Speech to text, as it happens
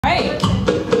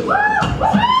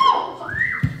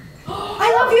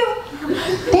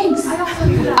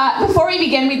Before we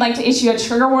begin, we'd like to issue a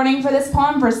trigger warning for this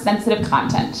poem for sensitive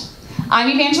content. I'm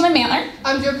Evangeline Mantler.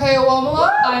 I'm Burke.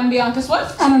 I'm Bianca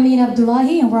Swift. I'm Amin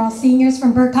Abdullahi, and we're all seniors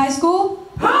from Burke High School.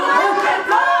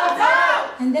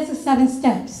 And this is 7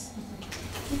 steps.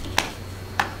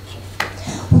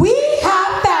 We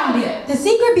have found it! The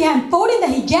secret behind folding the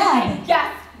hijab.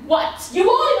 Guess what? You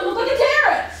won't even look like a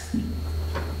carrot!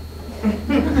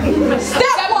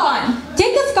 Step 1.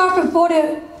 Take the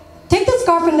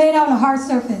scarf and lay it out on a hard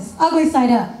surface, ugly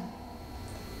side up.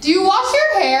 Do you wash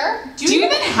your hair? Do you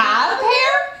even have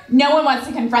hair? No one wants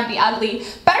to confront the ugly.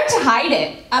 Better to hide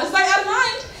it. Out of sight, out of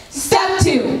mind. Step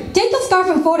 2. Take the scarf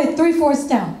and fold it 3/4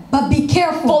 down, but be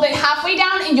careful. Fold it halfway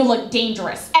down and you'll look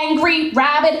dangerous. Angry,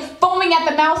 rabid, foaming at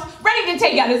the mouth, ready to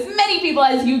take out as many people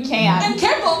as you can. And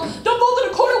careful, don't fold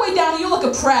it a quarter way down and you'll look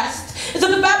oppressed. As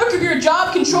if the fabric of your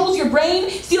job controls your brain,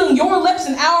 sealing your lips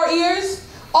and our ears.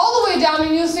 All the way down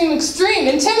and you'll seem extreme,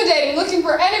 intimidating, looking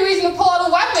for any reason to pull out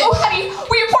a weapon. Oh honey,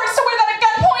 were you forced to wear that at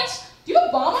gunpoint? Do you have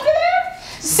a bomb under there?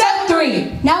 Step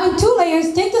 3. Now in 2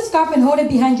 layers, take the scarf and hold it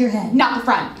behind your head. Not the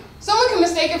front. Someone can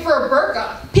mistake it for a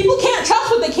burqa. People can't trust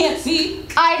what they can't see.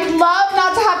 I'd love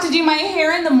not to have to do my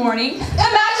hair in the morning.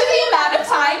 Imagine the amount of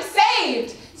time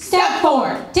saved. Step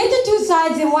 4. Take the 2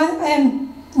 sides and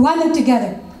wind them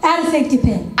together. Add a safety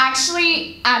pin.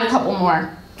 Actually, add a couple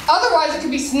more. Otherwise, it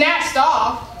could be snatched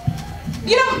off.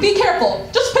 You know, be careful.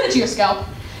 Just pin it to your scalp.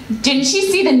 Didn't she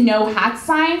see the no hat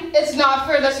sign? It's not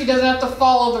fair that she doesn't have to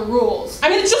follow the rules. I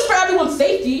mean, it's just for everyone's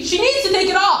safety. She needs to take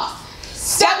it off.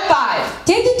 Step 5.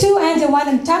 Take the 2 ends and wind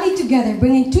them tightly together,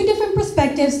 bringing 2 different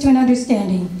perspectives to an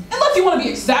understanding. Unless you want to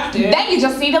be accepted. Then you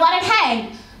just need to let it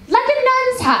hang, like a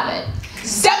nun's habit.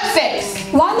 Step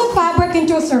 6. Wind the fabric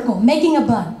into a circle, making a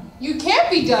bun. You can't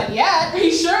be done yet. Are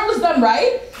you sure it was done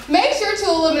right? Make sure to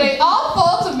eliminate all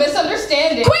faults of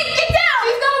misunderstanding. Quick, get down!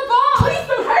 She's got a bomb! Please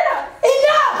don't hurt us!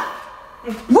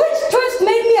 Enough! Which twist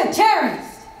made me a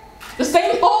terrorist? The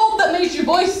same fold that made you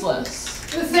voiceless.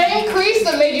 The same crease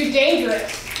that made you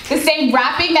dangerous. The same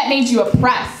wrapping that made you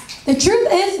oppressed. The truth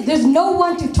is, there's no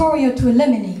one tutorial to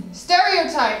eliminate.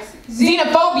 Stereotypes.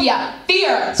 Xenophobia,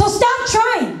 fear. So stop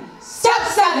trying. Step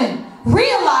 7.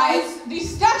 Realize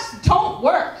These steps don't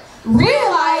work.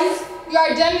 Realize Your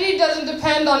identity doesn't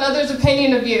depend on others'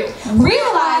 opinion of you.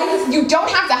 Realize you don't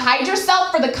have to hide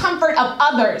yourself for the comfort of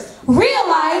others.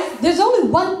 Realize there's only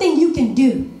one thing you can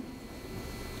do.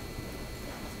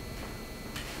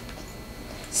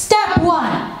 Step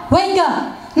 1. Wake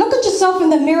up. Look at yourself in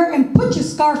the mirror and put your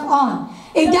scarf on.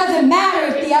 It doesn't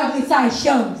matter if the ugly side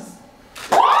shows.